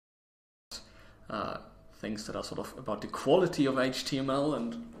things that are sort of about the quality of HTML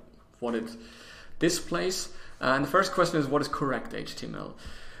and what it displays. And the first question is, what is correct HTML?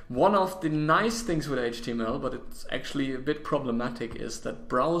 One of the nice things with HTML, but it's actually a bit problematic, is that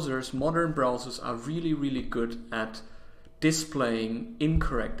browsers, modern browsers, are really, really good at displaying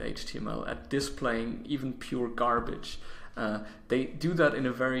incorrect HTML, at displaying even pure garbage. They do that in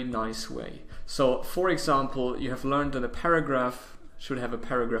a very nice way. So, for example, you have learned that a paragraph should have a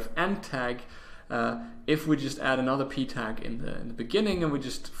paragraph end tag. If we just add another p tag in the beginning and we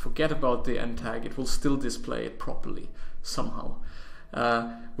just forget about the end tag, it will still display it properly somehow.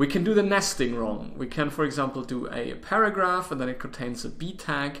 We can do the nesting wrong. We can, for example, do a paragraph and then it contains a b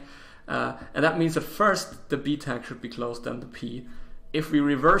tag, and that means that first the b tag should be closed, then the p. If we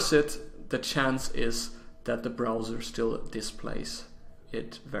reverse it, the chance is that the browser still displays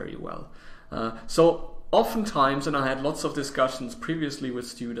it very well. So oftentimes, and I had lots of discussions previously with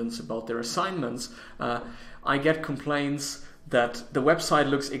students about their assignments, I get complaints that the website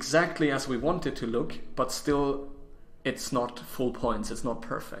looks exactly as we want it to look, but still it's not full points, it's not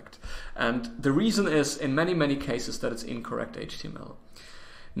perfect. And the reason is, in many, many cases, that it's incorrect HTML.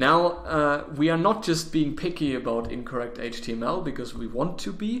 Now, we are not just being picky about incorrect HTML because we want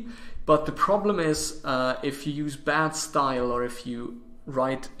to be, but the problem is if you use bad style or if you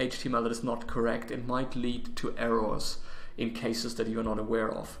write HTML that is not correct, it might lead to errors in cases that you are not aware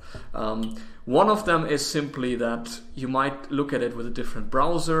of. One of them is simply that you might look at it with a different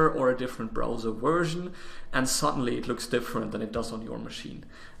browser or a different browser version, and suddenly it looks different than it does on your machine.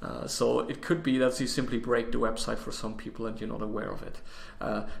 So it could be that you simply break the website for some people and you're not aware of it.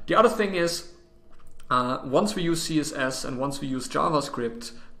 The other thing is, once we use CSS and once we use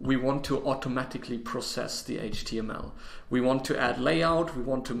JavaScript, we want to automatically process the HTML. We want to add layout, we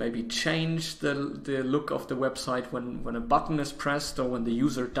want to maybe change the look of the website when a button is pressed or when the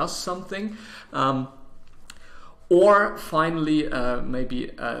user does something. Or finally,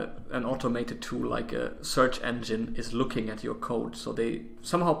 maybe an automated tool like a search engine is looking at your code. So they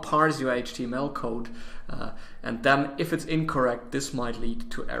somehow parse your HTML code, and then if it's incorrect, this might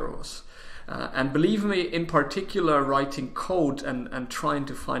lead to errors. And believe me, in particular, writing code and trying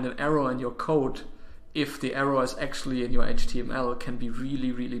to find an error in your code, if the error is actually in your HTML, can be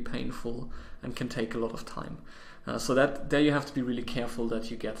really, really painful and can take a lot of time. So that there you have to be really careful that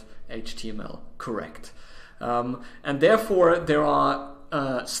you get HTML correct. And therefore, there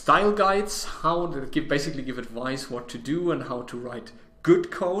are style guides, how to basically give advice what to do and how to write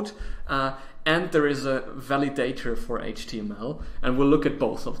good code. And there is a validator for HTML, and we'll look at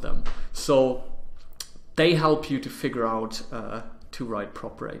both of them. So they help you to figure out to write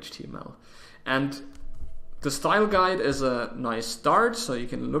proper HTML. And the style guide is a nice start, so you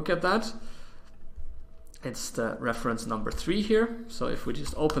can look at that. It's the reference number 3 here. So if we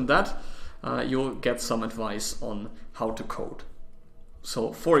just open that, you'll get some advice on how to code.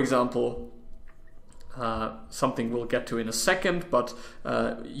 So for example, something we'll get to in a second, but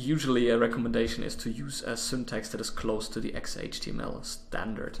usually a recommendation is to use a syntax that is close to the XHTML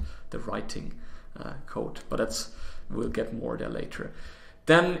standard, the writing code, but we'll get more there later.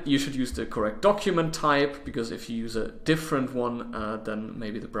 Then you should use the correct document type, because if you use a different one, then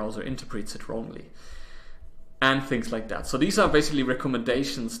maybe the browser interprets it wrongly. And things like that. So these are basically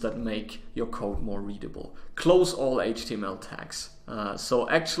recommendations that make your code more readable. Close all HTML tags. So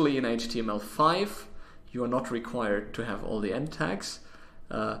actually in HTML5, you are not required to have all the end tags,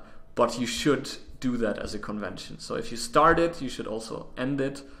 but you should do that as a convention. So if you start it, you should also end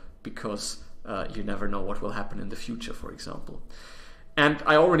it, because you never know what will happen in the future, for example. And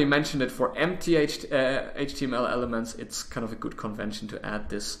I already mentioned it for empty HTML elements. It's kind of a good convention to add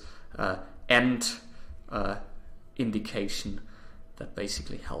this end indication that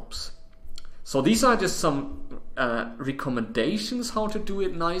basically helps. So these are just some recommendations how to do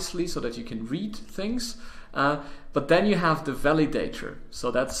it nicely so that you can read things. But then you have the validator.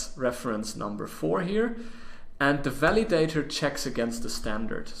 So that's reference number 4 here. And the validator checks against the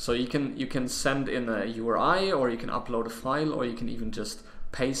standard. So you can send in a URI, or you can upload a file, or you can even just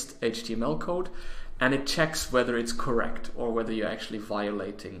paste HTML code, and it checks whether it's correct or whether you're actually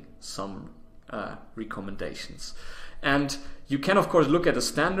violating some recommendations. And you can of course look at the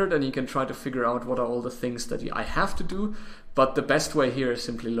standard and you can try to figure out what are all the things that I have to do, but the best way here is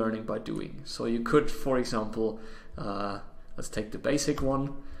simply learning by doing. So you could, for example, let's take the basic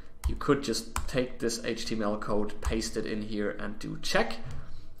one. You could just take this HTML code, paste it in here and do check,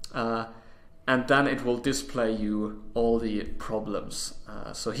 and then it will display you all the problems.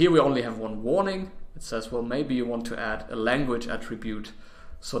 So here we only have one warning. It says, well, maybe you want to add a language attribute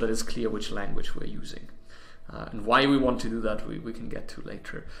so that it's clear which language we're using. And why we want to do that, we can get to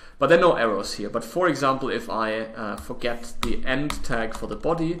later. But there are no errors here. But for example, if I forget the end tag for the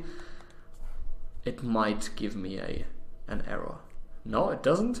body, it might give me an error. No, it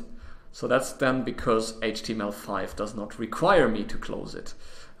doesn't. So that's then because HTML5 does not require me to close it.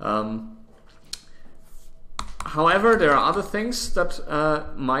 However, there are other things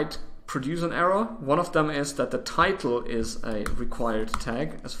that might produce an error. One of them is that the title is a required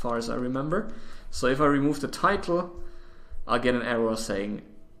tag, as far as I remember. So if I remove the title, I'll get an error saying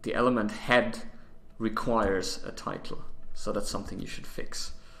the element head requires a title. So that's something you should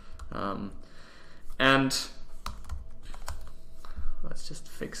fix. And let's just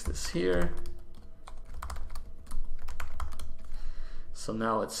fix this here. So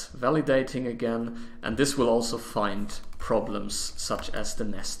now it's validating again, and this will also find problems such as the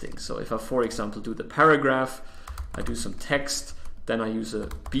nesting. So if I, for example, do the paragraph, I do some text, then I use a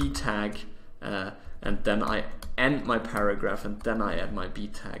B tag, and then I end my paragraph, and then I add my B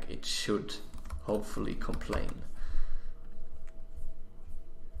tag, it should hopefully complain.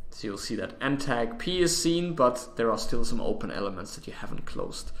 So you'll see that end tag P is seen, but there are still some open elements that you haven't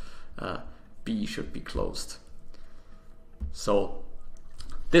closed. B should be closed. So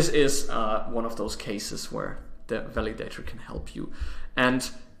this is one of those cases where the validator can help you. And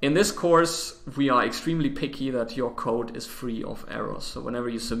in this course, we are extremely picky that your code is free of errors. So whenever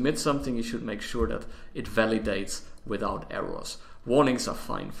you submit something, you should make sure that it validates without errors. Warnings are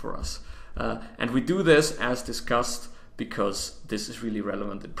fine for us. And we do this, as discussed, because this is really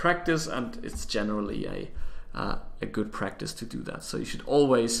relevant in practice, and it's generally a good practice to do that. So you should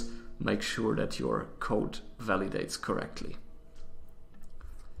always make sure that your code validates correctly.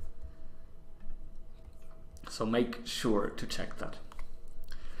 So make sure to check that.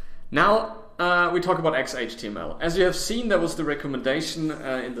 Now we talk about XHTML. As you have seen, there was the recommendation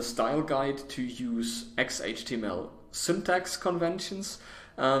in the style guide to use XHTML syntax conventions.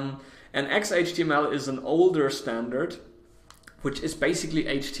 And XHTML is an older standard, which is basically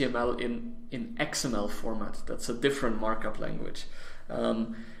HTML in XML format. That's a different markup language.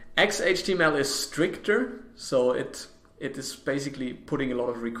 XHTML is stricter, so it is basically putting a lot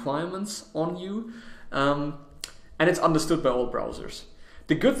of requirements on you. And it's understood by all browsers.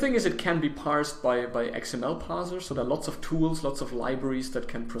 The good thing is it can be parsed by XML parsers, so there are lots of tools, lots of libraries that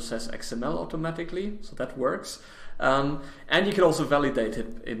can process XML automatically, so that works. And you can also validate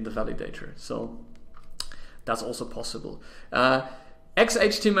it in the validator, so that's also possible.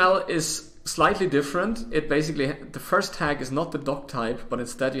 XHTML is slightly different. It basically, the first tag is not the doc type, but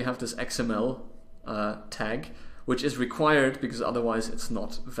instead you have this XML tag, which is required because otherwise it's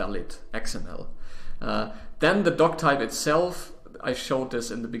not valid XML. Then the doc type itself, I showed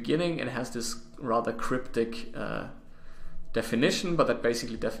this in the beginning, it has this rather cryptic definition, but that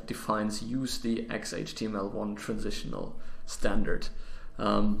basically defines use the XHTML1 transitional standard.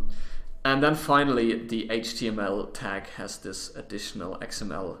 And then finally the HTML tag has this additional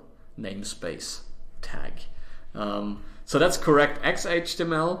XML namespace tag. So that's correct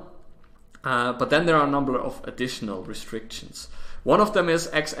XHTML, but then there are a number of additional restrictions. One of them is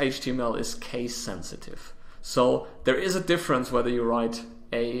XHTML is case sensitive. So there is a difference whether you write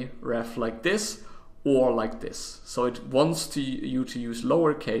a ref like this or like this. So it wants you to use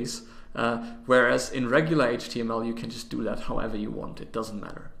lowercase, whereas in regular HTML you can just do that however you want. It doesn't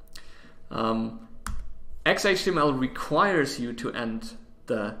matter. XHTML requires you to end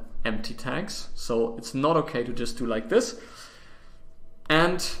the empty tags, so it's not okay to just do like this.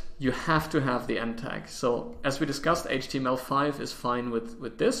 And you have to have the end tag. So as we discussed, HTML5 is fine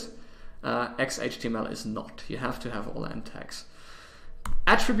with this. XHTML is not. You have to have all end tags.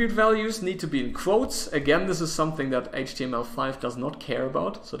 Attribute values need to be in quotes. Again, this is something that HTML5 does not care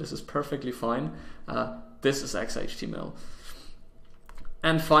about, so this is perfectly fine. This is XHTML.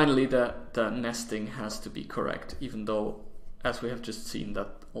 And finally, the nesting has to be correct, even though, as we have just seen, that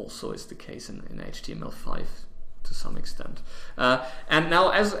also is the case in HTML5 to some extent. And now,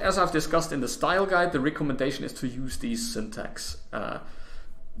 as I've discussed in the style guide, the recommendation is to use these syntax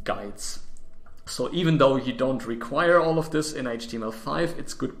guides. So even though you don't require all of this in HTML5,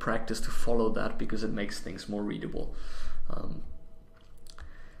 it's good practice to follow that because it makes things more readable.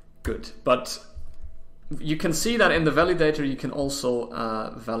 Good, but you can see that in the validator you can also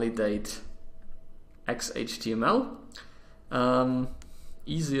validate XHTML.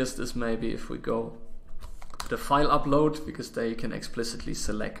 Easiest is maybe if we go to the file upload, because there you can explicitly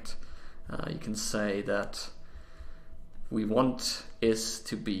select. You can say that we want is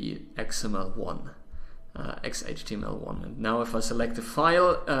to be XML1, XHTML1. And now if I select a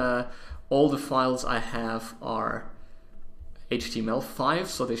file, all the files I have are HTML5,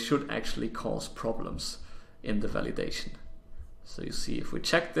 so they should actually cause problems. in the validation. So you see, if we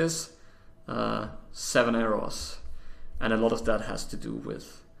check this, 7 errors, and a lot of that has to do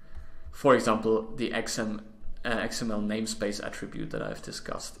with, for example, the XML namespace attribute that I've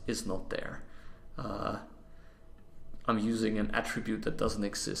discussed is not there. I'm using an attribute that doesn't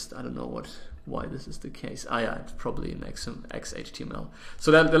exist. I don't know why this is the case. Yeah, it's probably in XHTML.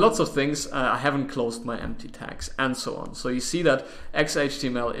 So there are lots of things. I haven't closed my empty tags and so on. So you see that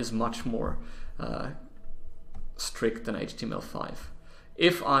XHTML is much more strict than HTML5.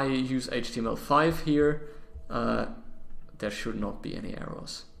 If I use HTML5 here, there should not be any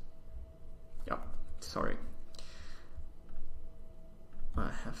errors. Yeah, sorry.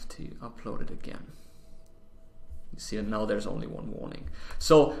 I have to upload it again. You see, now there's only one warning.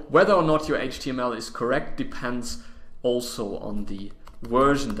 So whether or not your HTML is correct depends also on the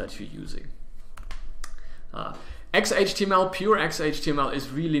version that you're using. XHTML, pure XHTML is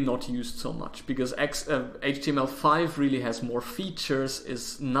really not used so much because HTML5 really has more features,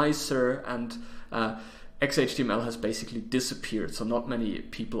 is nicer, and XHTML has basically disappeared, so not many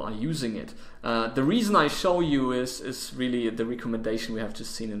people are using it. The reason I show you is really the recommendation we have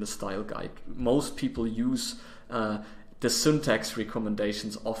just seen in the style guide. Most people use the syntax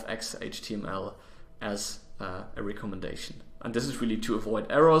recommendations of XHTML as a recommendation. And this is really to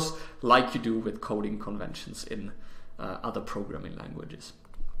avoid errors like you do with coding conventions in other programming languages.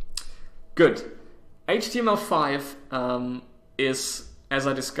 Good. HTML5 is, as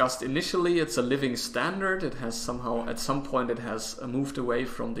I discussed initially, it's a living standard. It has somehow, at some point, it has moved away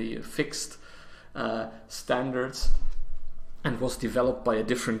from the fixed standards and was developed by a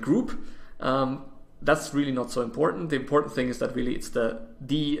different group. That's really not so important. The important thing is that really it's the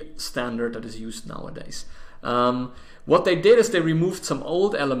standard that is used nowadays. What they did is they removed some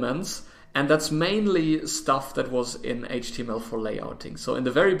old elements, and that's mainly stuff that was in HTML for layouting. So in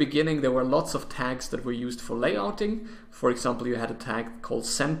the very beginning, there were lots of tags that were used for layouting. For example, you had a tag called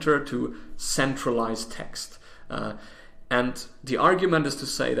center to centralize text. And the argument is to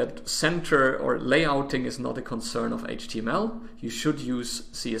say that center or layouting is not a concern of HTML. You should use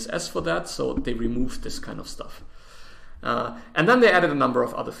CSS for that, so they removed this kind of stuff. And then they added a number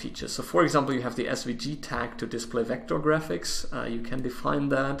of other features. So for example, you have the SVG tag to display vector graphics. You can define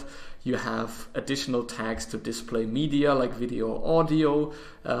that. You have additional tags to display media like video or audio.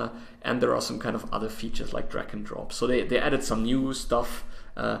 And there are some kind of other features like drag and drop. So they added some new stuff.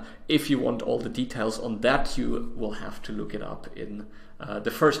 If you want all the details on that, you will have to look it up in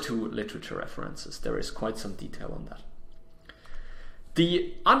the first 2 literature references. There is quite some detail on that.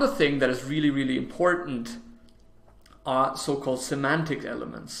 The other thing that is really, really important are so-called semantic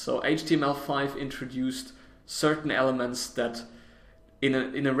elements. So HTML5 introduced certain elements that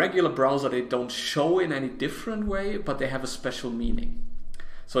in a regular browser they don't show in any different way, but they have a special meaning.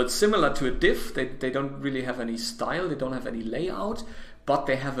 So it's similar to a div. They don't really have any style, they don't have any layout, but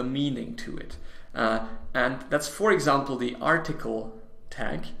they have a meaning to it. And that's, for example, the article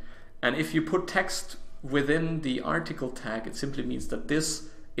tag. And if you put text within the article tag, it simply means that this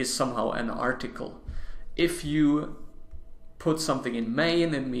is somehow an article. If you put something in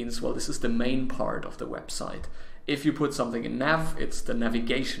main, it means, well, this is the main part of the website. If you put something in nav, it's the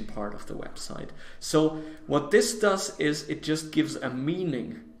navigation part of the website. So what this does is it just gives a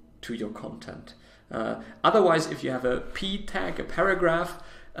meaning to your content. Otherwise, if you have a P tag, a paragraph,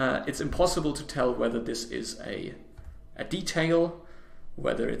 it's impossible to tell whether this is a detail,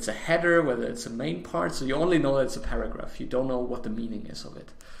 whether it's a header, whether it's a main part. So you only know that it's a paragraph. You don't know what the meaning is of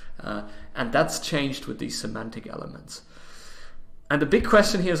it. And that's changed with these semantic elements. And the big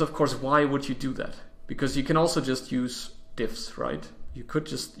question here is, of course, why would you do that? Because you can also just use divs, right? You could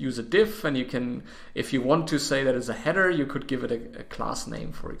just use a div, and you can, if you want to say that it's a header, you could give it a class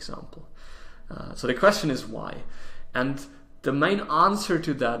name, for example. So the question is why? And the main answer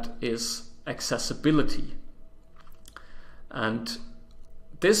to that is accessibility. And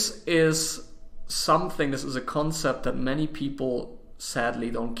this is a concept that many people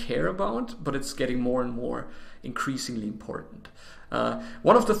sadly don't care about, but it's getting more and more increasingly important.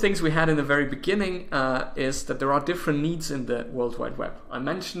 One of the things we had in the very beginning is that there are different needs in the World Wide Web.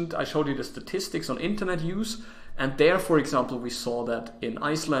 I showed you the statistics on internet use, and there, for example, we saw that in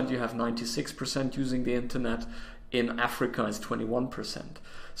Iceland you have 96% using the internet, in Africa it's 21%.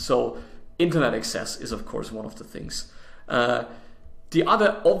 So internet access is, of course, one of the things. The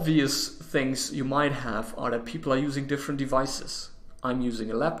other obvious things you might have are that people are using different devices. I'm using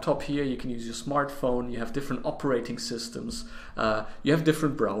a laptop here, you can use your smartphone, you have different operating systems, you have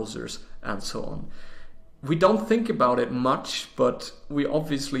different browsers, and so on. we don't think about it much, but we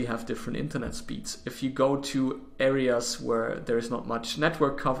obviously have different internet speeds. If you go to areas where there is not much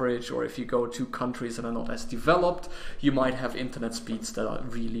network coverage, or if you go to countries that are not as developed, you might have internet speeds that are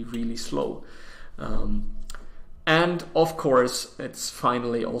really, really slow. And of course, it's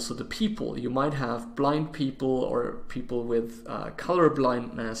finally also the people. You might have blind people or people with color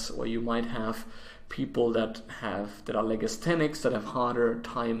blindness, or you might have people that are legasthenics, that have harder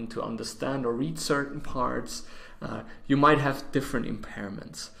time to understand or read certain parts. You might have different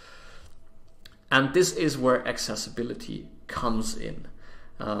impairments. And this is where accessibility comes in.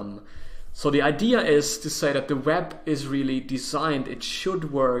 So the idea is to say that the web is really designed, it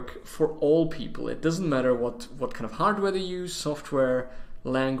should work for all people. It doesn't matter what kind of hardware they use, software,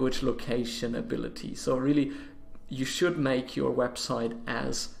 language, location, ability. So really, you should make your website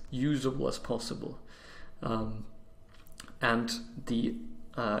as usable as possible. And the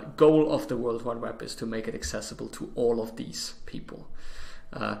goal of the World Wide Web is to make it accessible to all of these people.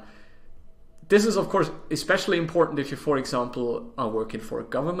 This is, of course, especially important if you, for example, are working for a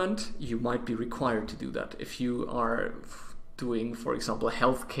government. You might be required to do that. If you are doing, for example, a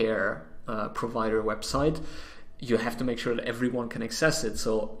healthcare provider website, you have to make sure that everyone can access it.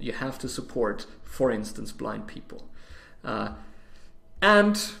 So you have to support, for instance, blind people.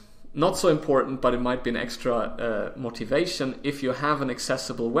 And not so important, but it might be an extra motivation. If you have an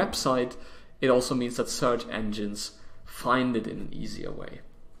accessible website, it also means that search engines find it in an easier way.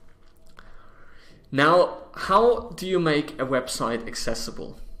 Now, how do you make a website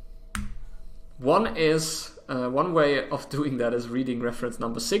accessible? One way of doing that is reading reference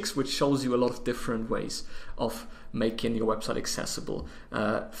number 6, which shows you a lot of different ways of making your website accessible.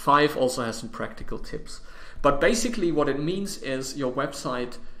 5 also has some practical tips. But basically what it means is your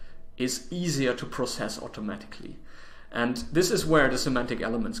website is easier to process automatically. And this is where the semantic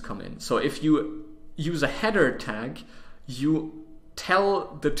elements come in. So if you use a header tag, you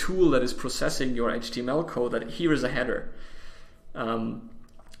tell the tool that is processing your HTML code that here is a header.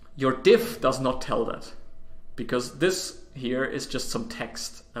 Your div does not tell that, because this here is just some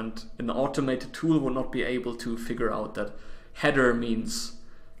text, and an automated tool would not be able to figure out that header means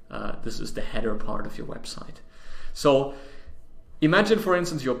this is the header part of your website. So imagine, for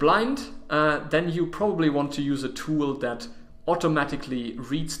instance, you're blind, then you probably want to use a tool that automatically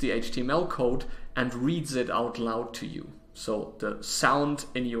reads the HTML code and reads it out loud to you. So the sound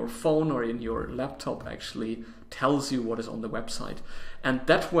in your phone or in your laptop actually tells you what is on the website. And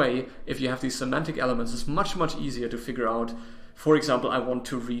that way, if you have these semantic elements, it's much, much easier to figure out, for example, I want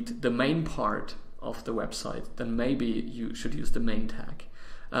to read the main part of the website, then maybe you should use the main tag.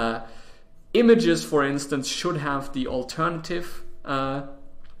 Images, for instance, should have the alternative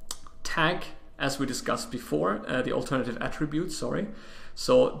tag, as we discussed before, the alternative attribute, sorry.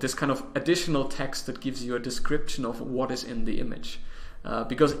 So this kind of additional text that gives you a description of what is in the image.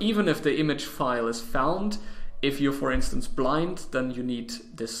 Because even if the image file is found, if you're, for instance, blind, then you need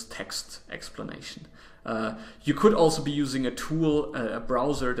this text explanation. You could also be using a tool, a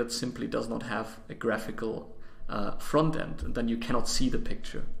browser that simply does not have a graphical front end, and then you cannot see the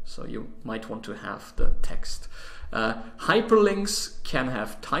picture. So you might want to have the text. Hyperlinks can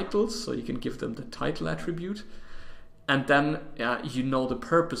have titles, so you can give them the title attribute. And then you know the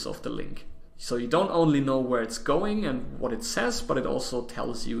purpose of the link. So you don't only know where it's going and what it says, but it also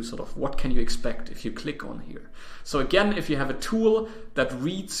tells you sort of what can you expect if you click on here. So again, if you have a tool that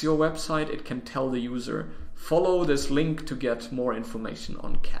reads your website, it can tell the user, follow this link to get more information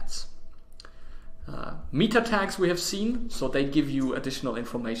on cats. Meta tags we have seen, so they give you additional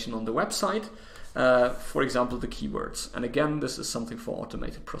information on the website. For example, the keywords. And again, this is something for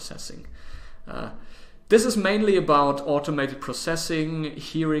automated processing. This is mainly about automated processing,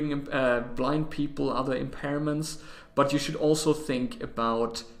 hearing, blind people, other impairments, but you should also think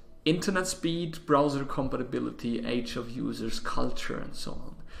about internet speed, browser compatibility, age of users, culture, and so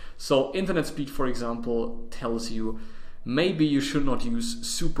on. So internet speed, for example, tells you maybe you should not use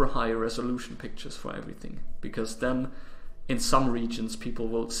super high resolution pictures for everything, because then in some regions people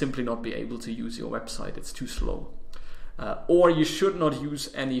will simply not be able to use your website, it's too slow. Or you should not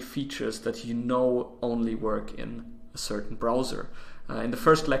use any features that you know only work in a certain browser. In the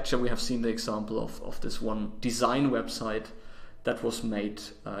first lecture we have seen the example of this one design website that was made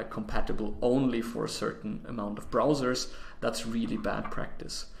compatible only for a certain amount of browsers. That's really bad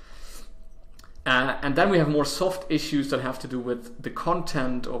practice. And then we have more soft issues that have to do with the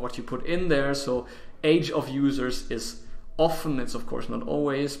content or what you put in there. So age of users is often, it's of course not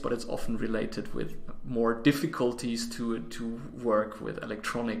always, but it's often related with more difficulties to work with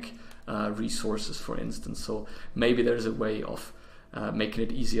electronic resources, for instance. So maybe there's a way of making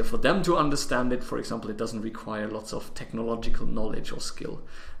it easier for them to understand it. For example, it doesn't require lots of technological knowledge or skill.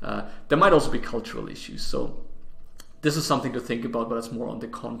 There might also be cultural issues. So this is something to think about, but it's more on the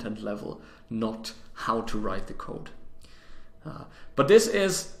content level, not how to write the code. But this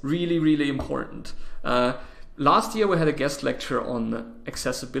is really, really important. Last year we had a guest lecture on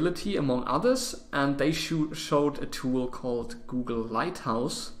accessibility, among others, and they showed a tool called Google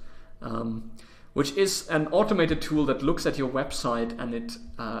Lighthouse, which is an automated tool that looks at your website and it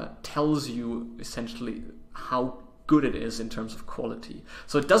tells you essentially how good it is in terms of quality.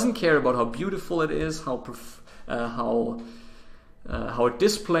 So it doesn't care about how beautiful it is, how it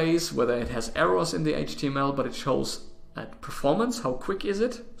displays, whether it has errors in the HTML, but it shows at performance, how quick is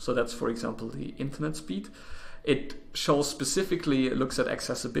it. So that's, for example, the internet speed. It shows specifically, it looks at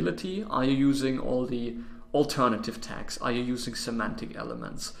accessibility. Are you using all the alternative tags? Are you using semantic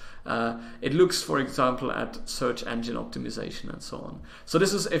elements? It looks, for example, at search engine optimization and so on. So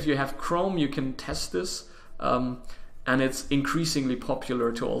this is, if you have Chrome, you can test this. And it's increasingly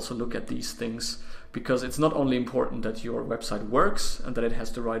popular to also look at these things, because it's not only important that your website works and that it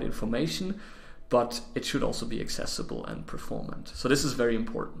has the right information, but it should also be accessible and performant. So this is very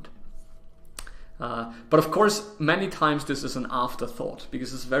important. But of course, many times this is an afterthought,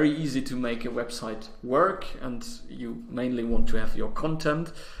 because it's very easy to make a website work and you mainly want to have your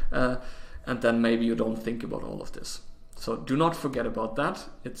content, and then maybe you don't think about all of this. So do not forget about that.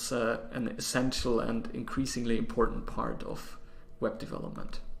 It's an essential and increasingly important part of web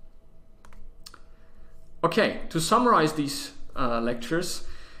development. Okay, to summarize these lectures,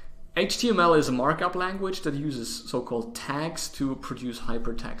 HTML is a markup language that uses so-called tags to produce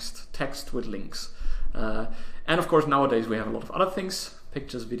hypertext, text with links. And of course, nowadays we have a lot of other things,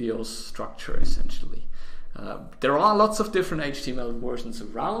 pictures, videos, structure, essentially. There are lots of different HTML versions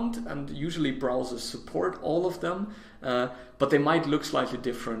around, and usually browsers support all of them, but they might look slightly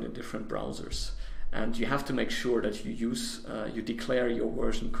different in different browsers. And you have to make sure that you declare your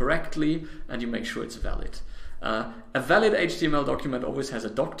version correctly, and you make sure it's valid. A valid HTML document always has a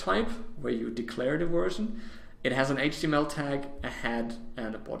doc type where you declare the version. It has an HTML tag, a head,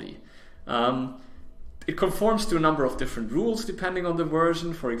 and a body. It conforms to a number of different rules depending on the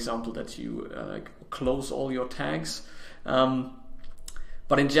version. For example, that you close all your tags.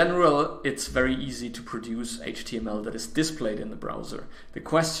 But in general, it's very easy to produce HTML that is displayed in the browser. The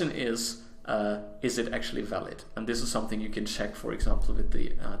question is it actually valid? And this is something you can check, for example, with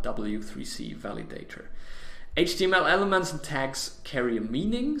the W3C validator. HTML elements and tags carry a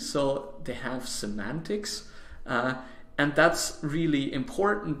meaning, so they have semantics, and that's really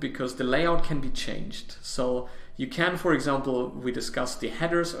important because the layout can be changed. So you can, for example, we discussed the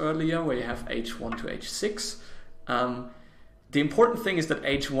headers earlier where you have H1 to H6. The important thing is that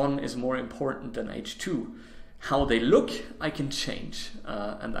H1 is more important than H2. How they look, I can change,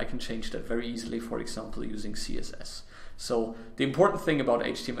 and I can change that very easily, for example, using CSS. So the important thing about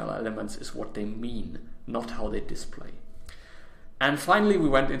HTML elements is what they mean, not how they display. And finally, we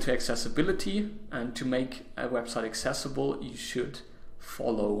went into accessibility, and to make a website accessible, you should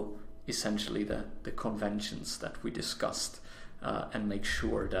follow essentially the conventions that we discussed, and make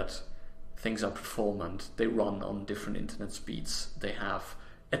sure that things are performant, they run on different internet speeds, they have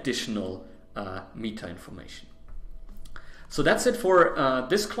additional meta information. So that's it for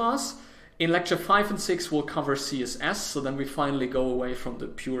this class. In lecture 5 and 6 we'll cover CSS, so then we finally go away from the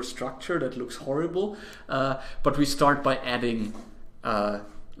pure structure that looks horrible, but we start by adding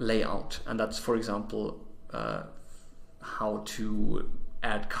layout, and that's, for example, how to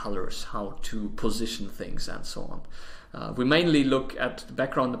add colors, how to position things, and so on. We mainly look at the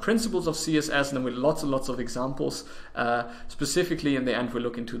background, the principles of CSS, and then with lots and lots of examples. Specifically, in the end, we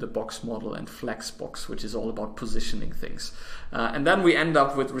look into the box model and Flexbox, which is all about positioning things. And then we end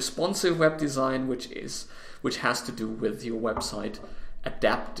up with responsive web design, which has to do with your website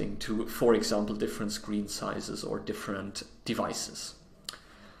adapting to, for example, different screen sizes or different devices.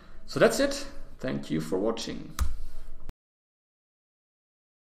 So that's it. Thank you for watching.